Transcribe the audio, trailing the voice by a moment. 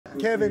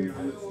Kevin,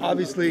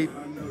 obviously,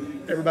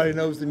 everybody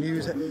knows the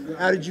news.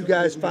 How did you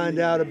guys find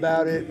out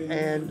about it,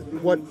 and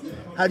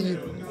how do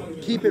you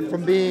keep it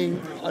from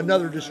being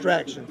another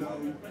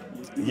distraction?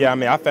 Yeah, I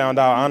mean, I found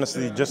out,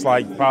 honestly, just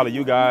like probably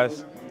you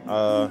guys.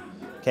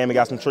 Came and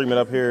got some treatment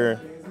up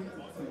here,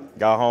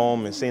 got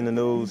home and seen the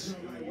news.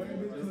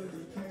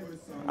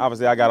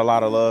 Obviously, I got a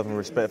lot of love and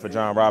respect for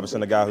John Robinson,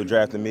 the guy who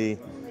drafted me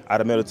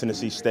out of Middle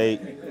Tennessee State.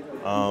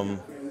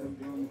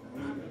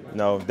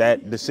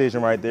 That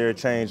decision right there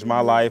changed my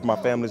life, my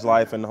family's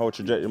life, and the whole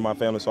trajectory of my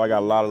family, so I got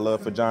a lot of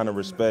love for John and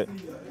respect.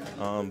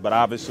 But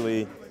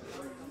obviously,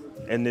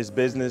 in this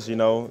business,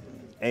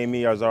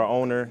 Amy, as our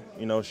owner,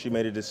 she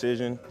made a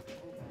decision.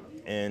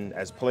 And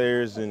as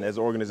players and as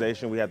an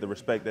organization, we have to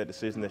respect that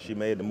decision that she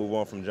made to move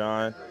on from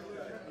John.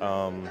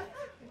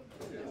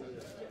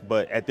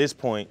 But at this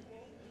point,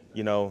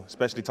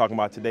 especially talking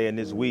about today and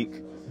this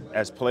week,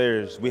 as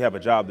players, we have a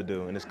job to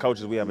do. And as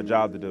coaches, we have a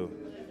job to do.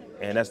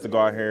 And that's to go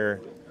out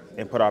here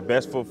and put our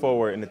best foot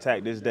forward and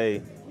attack this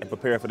day and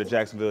prepare for the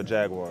Jacksonville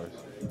Jaguars.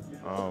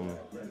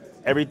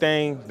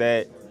 Everything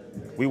that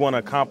we want to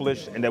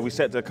accomplish and that we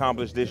set to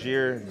accomplish this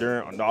year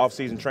during the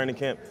off-season training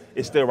camp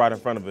is still right in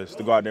front of us,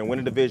 to go out there and win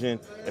a division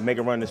and make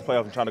a run in this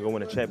playoff and try to go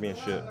win a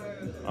championship.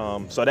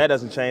 So that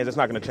doesn't change. That's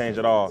not going to change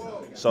at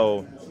all.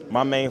 So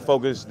my main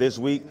focus this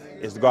week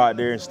is to go out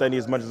there and study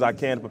as much as I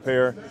can to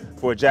prepare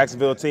for a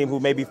Jacksonville team who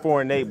may be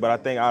 4-8, but I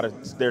think out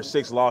of their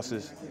 6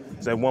 losses,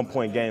 it's a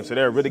 1-point game. So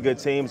they're a really good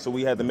team, so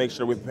we have to make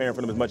sure we're preparing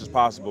for them as much as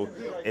possible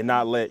and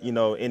not let,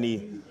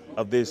 any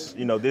of this,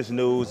 this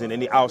news and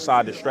any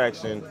outside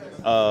distraction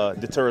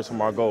deter us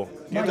from our goal.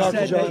 Mike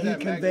said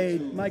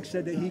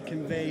that he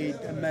conveyed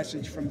a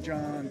message from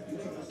John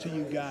to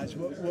you guys.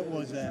 What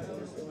was that?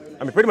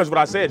 I mean, pretty much what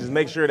I said. Just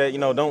make sure that,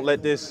 don't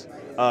let this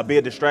be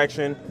a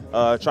distraction.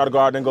 Try to go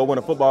out there and go win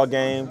a football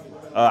game.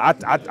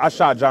 I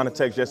shot John a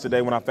text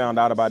yesterday when I found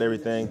out about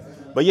everything.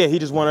 But, yeah, he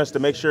just wanted us to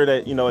make sure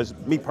that, as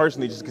me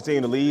personally, just continue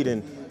to lead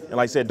and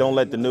like I said, don't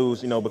let the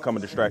news, become a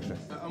distraction.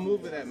 A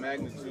move of that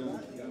magnitude,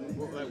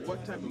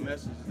 what type of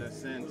message does that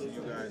send to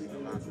you guys in the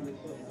locker room?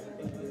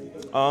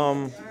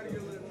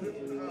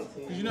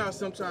 Because how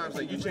sometimes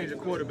you change a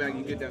quarterback and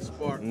you get that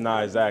spark.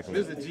 Nah, exactly.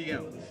 This is a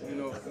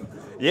GM,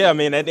 Yeah, I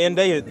mean, at the end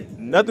of the day,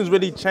 nothing's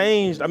really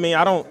changed. I mean,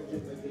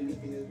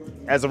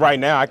 as of right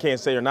now, I can't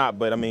say or not,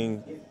 but I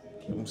mean,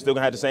 I'm still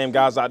gonna have the same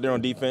guys out there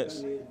on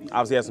defense.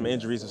 Obviously, have some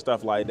injuries and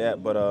stuff like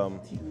that, but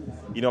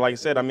like I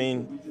said, I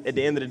mean, at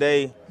the end of the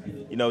day,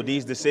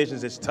 these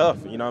decisions, it's tough.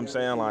 You know what I'm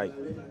saying? Like,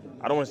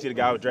 I don't want to see the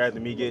guy who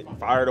drafted me get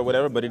fired or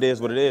whatever, but it is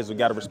what it is. We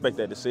got to respect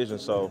that decision.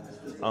 So,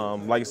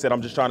 like I said,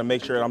 I'm just trying to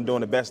make sure I'm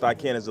doing the best I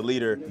can as a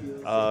leader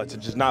to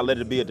just not let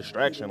it be a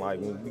distraction. Like,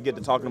 when we get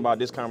to talking about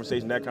this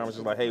conversation, that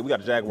conversation, like, hey, we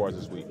got the Jaguars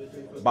this week.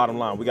 Bottom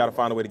line, we got to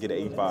find a way to get to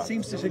 8-5.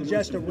 Seems to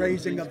suggest a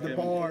raising of the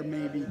bar,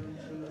 maybe.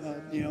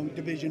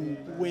 Division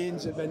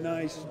wins have been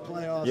nice,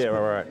 playoffs. Yeah,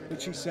 right.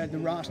 But she said the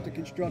roster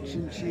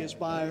construction, she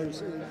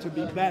aspires to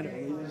be better.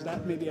 Is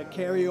that maybe a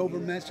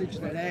carryover message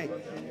that, hey,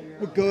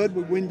 we're good,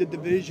 we win the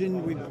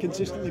division, we've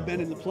consistently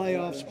been in the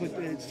playoffs, but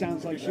it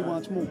sounds like she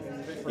wants more?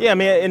 Yeah, I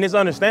mean, and it's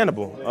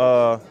understandable.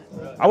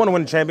 I want to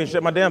win the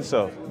championship my damn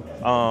self.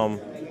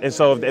 And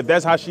so if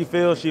that's how she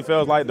feels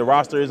like the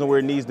roster isn't where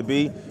it needs to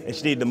be and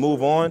she needs to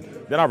move on,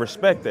 then I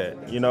respect that,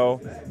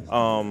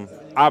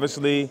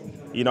 Obviously,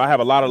 I have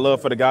a lot of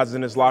love for the guys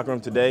in this locker room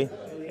today,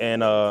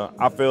 and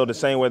I feel the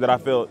same way that I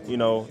felt, in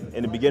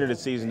the beginning of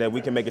the season, that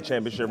we can make a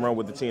championship run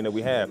with the team that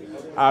we have.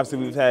 Obviously,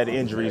 we've had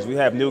injuries. We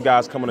have new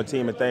guys come on the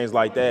team and things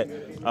like that.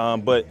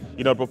 But,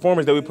 the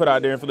performance that we put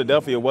out there in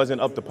Philadelphia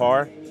wasn't up to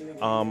par.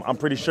 I'm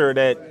pretty sure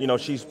that,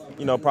 she's,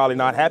 probably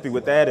not happy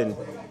with that, and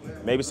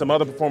maybe some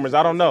other performers,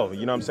 I don't know.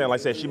 You know what I'm saying? Like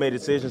I said, she made a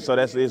decision, so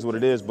that is what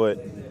it is. But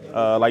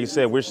like you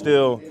said, we're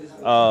still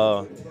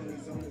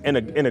in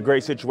a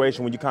great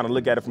situation when you kind of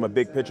look at it from a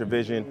big picture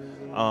vision.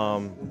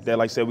 That,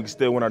 like I said, we can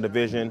still win our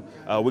division.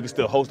 We can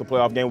still host a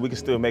playoff game. We can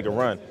still make a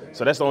run.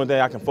 So that's the only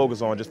thing I can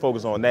focus on. Just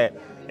focus on that,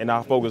 and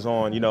not focus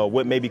on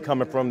what may be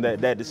coming from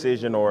that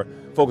decision, or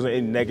focus on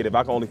any negative.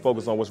 I can only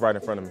focus on what's right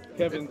in front of me.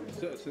 Kevin,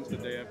 since the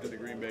day after the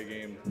Green Bay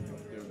game,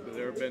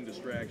 there have been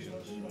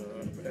distractions.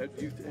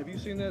 Have you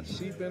seen that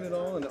seep in at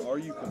all? And are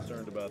you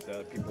concerned about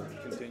that? People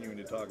continuing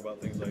to talk about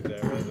things like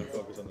that rather than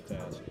focus on the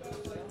task?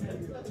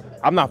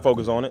 I'm not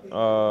focused on it.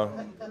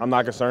 I'm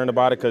not concerned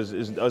about it because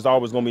it's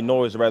always going to be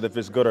noise, rather if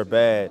it's good or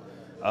bad.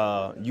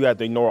 You have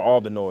to ignore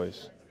all the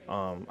noise.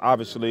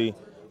 Obviously,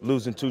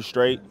 losing 2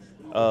 straight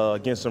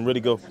against some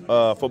really good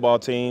football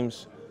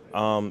teams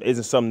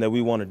isn't something that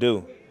we want to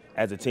do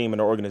as a team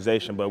and an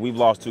organization. But we've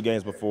lost 2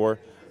 games before,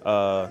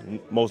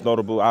 most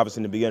notable,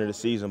 obviously, in the beginning of the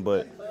season.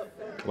 But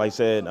like I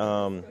said,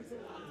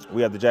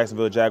 we have the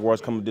Jacksonville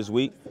Jaguars coming this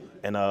week,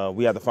 and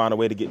we have to find a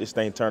way to get this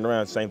thing turned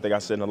around. Same thing I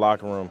said in the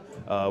locker room.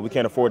 We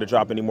can't afford to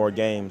drop any more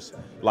games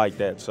like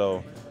that.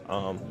 So,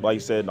 like you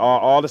said,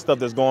 all the stuff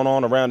that's going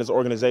on around this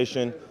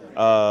organization,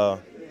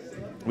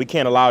 we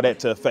can't allow that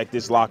to affect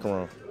this locker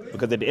room.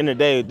 Because at the end of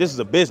the day, this is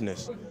a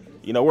business.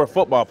 We're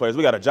football players.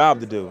 We got a job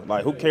to do.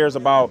 Like, who cares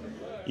about,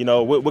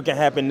 what can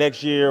happen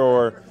next year,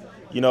 or,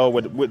 you know,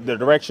 with the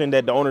direction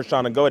that the owner's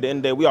trying to go, at the end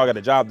of the day, we all got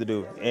a job to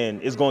do,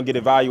 and it's going to get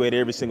evaluated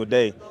every single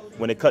day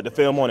when they cut the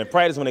film on in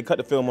practice, when they cut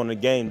the film on the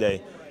game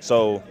day.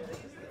 So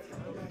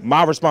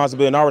my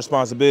responsibility and our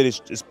responsibility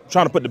is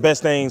trying to put the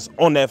best things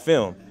on that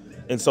film.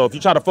 And so if you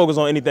try to focus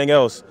on anything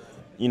else,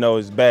 you know,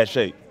 it's bad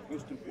shape.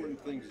 Most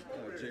important things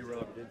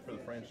J-Rob did for the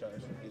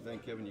franchise. You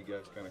think, Kevin, you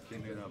guys kind of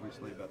came in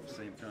obviously about the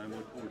same time.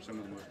 What were some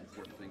of the most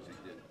important things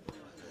he did?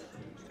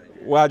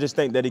 Well, I just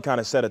think that he kind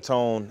of set a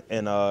tone,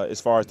 and as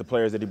far as the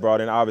players that he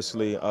brought in,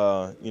 obviously,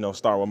 you know,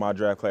 starting with my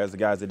draft class, the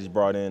guys that he's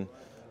brought in,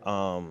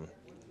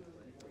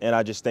 and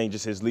I just think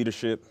just his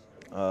leadership,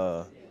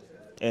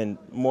 and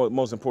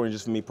most important,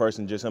 just for me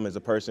personally, just him as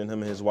a person,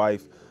 him and his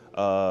wife.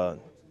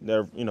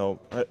 They're, you know,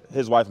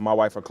 his wife and my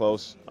wife are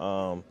close.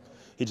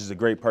 He's just a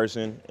great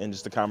person, and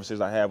just the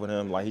conversations I have with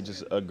him, like, he's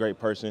just a great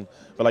person.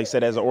 But like I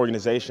said, as an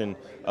organization,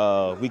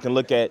 we can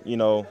look at, you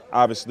know,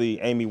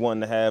 obviously Amy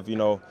wanting to have, you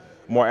know,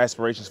 more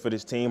aspirations for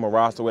this team or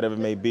roster, whatever it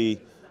may be.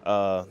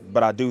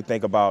 But I do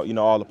think about, you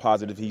know, all the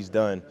positive he's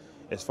done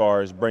as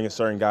far as bringing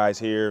certain guys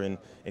here and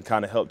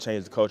kind of help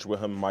change the culture with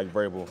him and Mike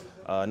Vrabel.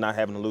 Not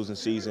having a losing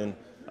season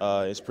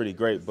is pretty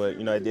great. But,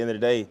 you know, at the end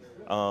of the day,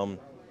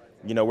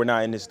 you know, we're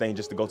not in this thing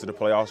just to go to the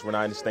playoffs. We're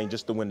not in this thing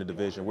just to win the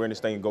division. We're in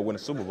this thing to go win a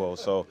Super Bowl.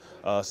 So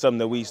something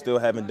that we still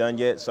haven't done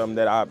yet, something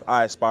that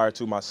I aspire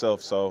to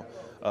myself. So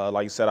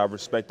like I said, I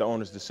respect the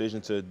owner's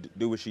decision to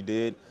do what she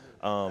did.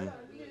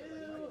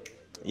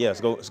 Yeah,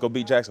 let's go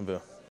beat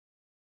Jacksonville.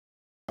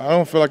 I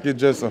don't feel like it's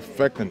just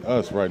affecting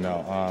us right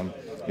now.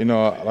 You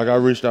know, like I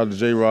reached out to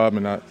J-Rob,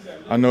 and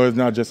I know it's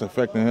not just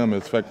affecting him,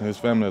 it's affecting his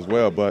family as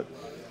well. But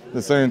at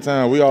the same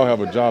time, we all have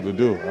a job to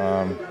do.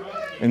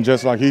 And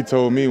just like he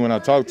told me when I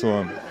talked to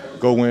him,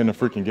 go win the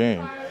freaking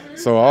game.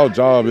 So our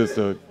job is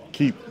to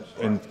keep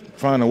and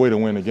find a way to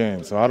win the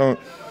game. So I don't,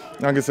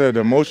 like I said, the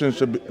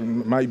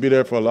emotion might be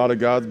there for a lot of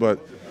guys, but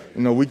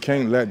you know, we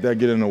can't let that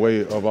get in the way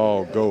of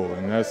our goal.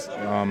 And that's,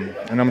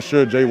 and I'm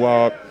sure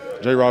J-Rob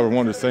would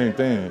want the same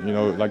thing. You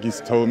know, like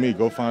he's told me,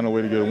 go find a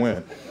way to get a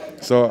win.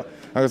 So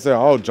like I said,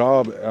 our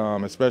job,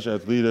 especially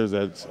as leaders,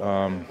 as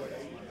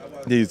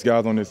these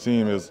guys on this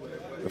team, is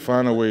to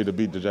find a way to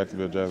beat the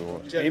Jacksonville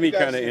Jaguars. Amy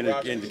kind of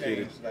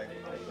indicated. Like,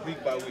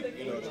 week by week,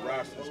 you know, the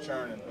roster's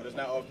churning, but it's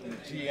not often the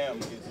GM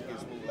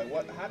gets moved.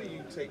 Like, how do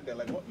you take that?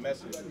 Like, what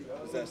message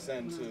does that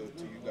send to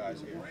you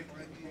guys here?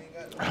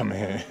 I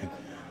mean,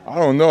 I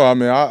don't know. I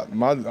mean,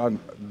 I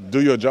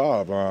do your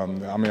job. I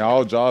mean,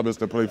 our job is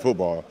to play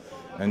football,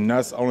 and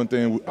that's the only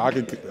thing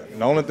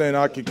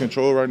I can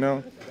control right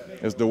now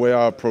is the way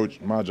I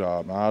approach my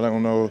job. I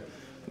don't know.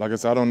 Like I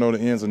said, I don't know the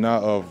ins and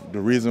outs of the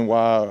reason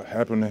why it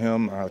happened to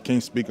him. I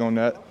can't speak on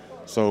that.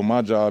 So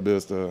my job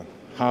is to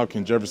how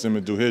can Jeffery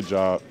Simmons do his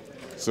job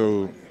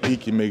so he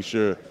can make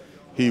sure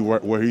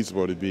where he's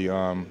supposed to be.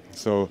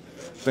 So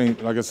I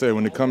think, like I said,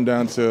 when it comes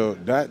down to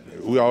that,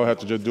 we all have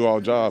to just do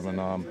our job.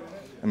 And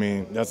I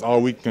mean, that's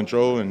all we can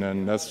control, and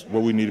then that's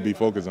what we need to be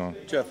focused on.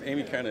 Jeff,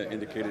 Amy kind of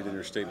indicated in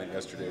her statement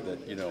yesterday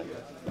that, you know,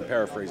 I'm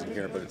paraphrasing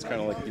here, but it's kind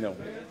of like, you know,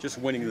 just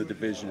winning the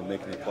division and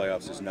making the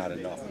playoffs is not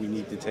enough. We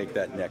need to take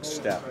that next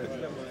step.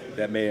 And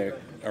that may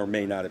or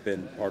may not have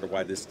been part of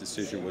why this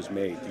decision was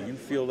made. Do you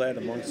feel that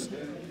amongst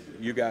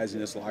you guys in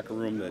this locker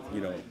room that,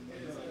 you know,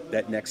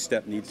 that next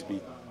step needs to be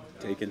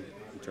taken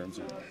in terms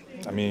of?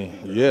 I mean,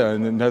 yeah,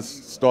 and then let's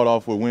start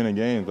off with winning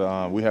games.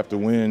 We have to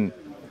win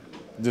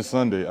this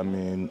Sunday. I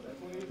mean,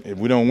 if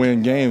we don't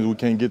win games, we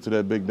can't get to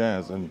that big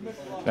dance, and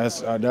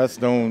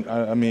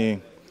I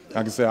mean,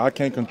 like I said, I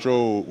can't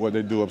control what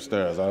they do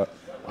upstairs. I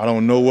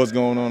don't know what's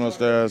going on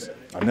upstairs.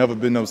 I've never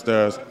been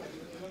upstairs.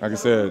 Like I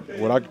said,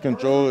 what I can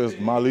control is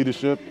my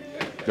leadership,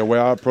 the way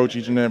I approach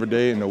each and every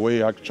day, and the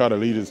way I try to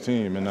lead this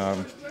team. And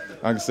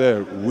like I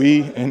said,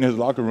 we in this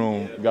locker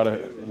room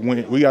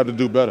we got to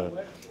do better.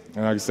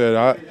 And like I said,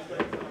 I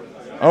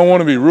don't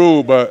want to be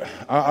rude, but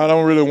I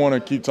don't really want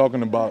to keep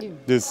talking about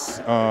this.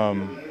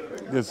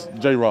 This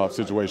J-Rob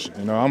situation.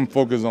 You know, I'm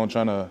focused on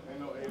trying to,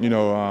 you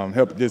know,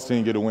 help this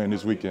team get a win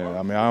this weekend.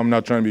 I mean, I'm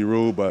not trying to be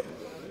rude, but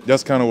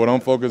that's kind of what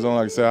I'm focused on.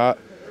 Like I said,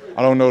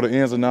 I don't know the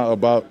ins and outs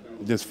about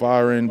this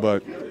firing,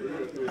 but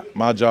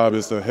my job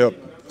is to help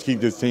keep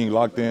this team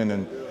locked in.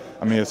 And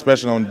I mean,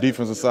 especially on the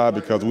defensive side,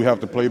 because we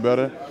have to play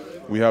better.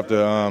 We have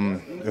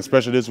to,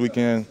 especially this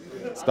weekend,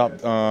 stop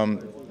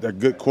that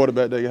good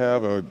quarterback they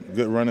have, a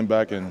good running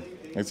back, and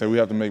like I said, we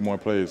have to make more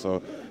plays.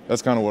 So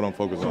that's kind of what I'm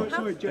focused on.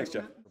 Thanks,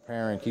 Jeff.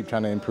 Prepare and keep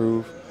trying to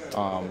improve.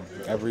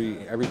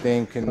 Every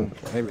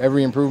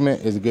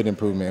improvement is a good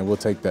improvement, and we'll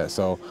take that.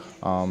 So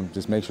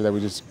just make sure that we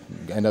just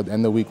end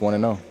the week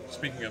 1-0.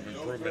 Speaking of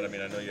improvement, I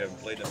mean, I know you haven't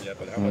played them yet,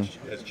 but how much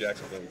has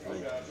Jacksonville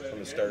improved from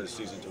the start of the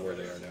season to where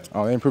they are now?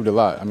 Oh, they improved a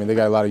lot. I mean, they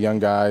got a lot of young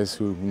guys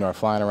who are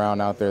flying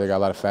around out there. They got a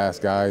lot of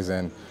fast guys,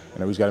 and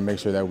we just got to make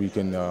sure that we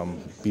can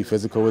be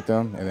physical with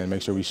them, and then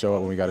make sure we show up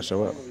when we got to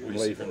show up. What do you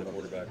see from the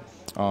quarterback?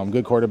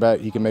 Good quarterback.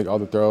 He can make all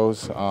the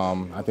throws.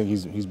 I think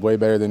he's way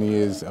better than he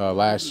is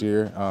last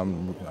year.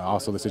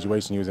 Also, the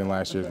situation he was in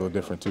last year is a little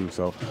different too.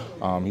 So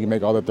he can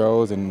make all the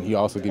throws, and he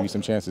also give you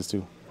some chances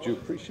too. Did you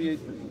appreciate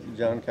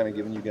John kind of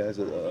giving you guys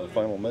a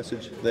final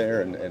message there,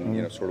 and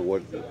you know, sort of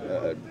what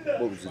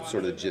was sort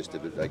of the gist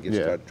of it? I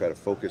guess try to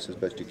focus as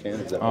best you can.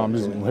 Is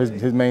that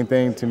his main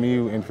thing to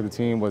me and for the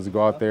team was to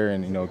go out there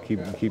and, you know,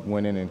 keep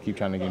winning and keep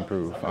trying to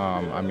improve.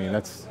 I mean,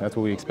 that's what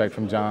we expect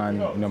from John.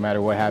 No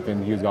matter what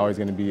happened, he was always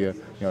going to be a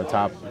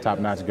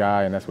top-notch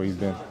guy, and that's what he's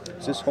been.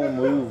 Is this whole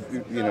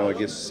move, you know, I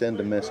guess send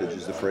a message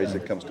is the phrase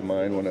that comes to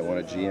mind when a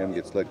GM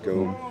gets let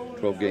go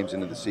 12 games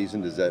into the season?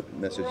 Does that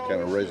message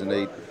kind of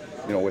resonate,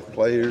 you know, with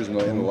players in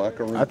the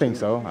locker room? I think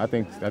so. I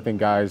think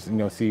guys, you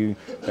know, see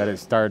that it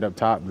started up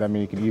top. That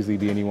means it can easily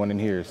be anyone in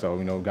here. So,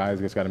 you know, guys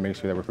just got to make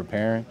sure that we're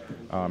preparing,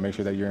 make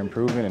sure that you're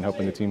improving and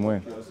helping the team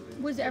win.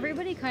 Was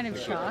everybody kind of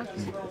shocked,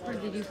 or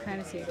did you kind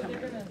of see it coming?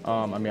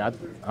 I mean,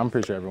 I'm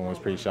pretty sure everyone was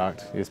pretty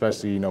shocked,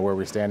 especially, you know, where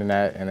we're standing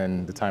at and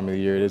then the time of the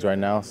year it is right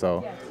now.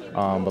 So,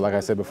 but like I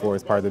said before,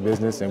 it's part of the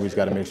business, and we just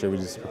got to make sure we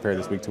just prepare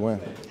this week to win.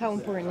 How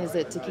important is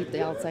it to keep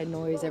the outside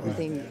noise,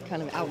 everything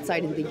kind of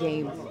outside of the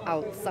game,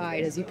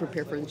 outside as you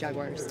prepare for the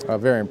Jaguars?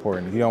 Very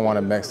important. You don't want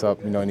to mess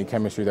up, you know, any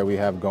chemistry that we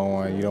have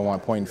going. You don't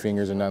want pointing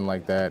fingers or nothing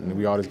like that. And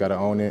we all just got to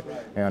own it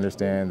and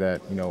understand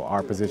that, you know,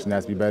 our position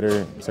has to be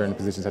better. Certain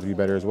positions have to be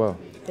better as well.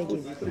 Thank you.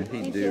 What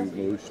did he do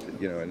most?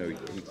 You know, I know he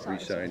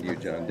re-signed you,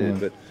 John did,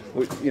 but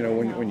you know,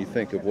 when you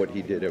think of what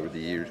he did over the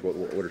years, what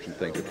are some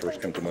things that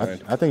first come to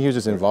mind? I think he was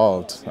just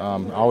involved. I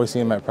always see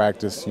him at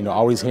practice. You know,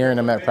 always hearing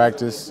him at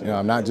practice. You know,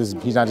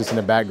 he's not just in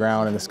the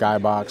background in the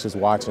skybox just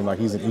watching. Like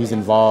he's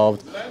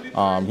involved.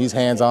 He's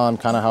hands-on,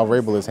 kind of how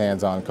Rabel is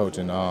hands-on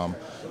coaching.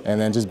 And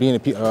then just being a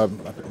people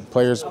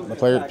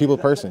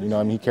person. You know,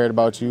 I mean, he cared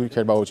about you. He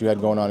cared about what you had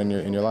going on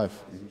in your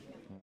life.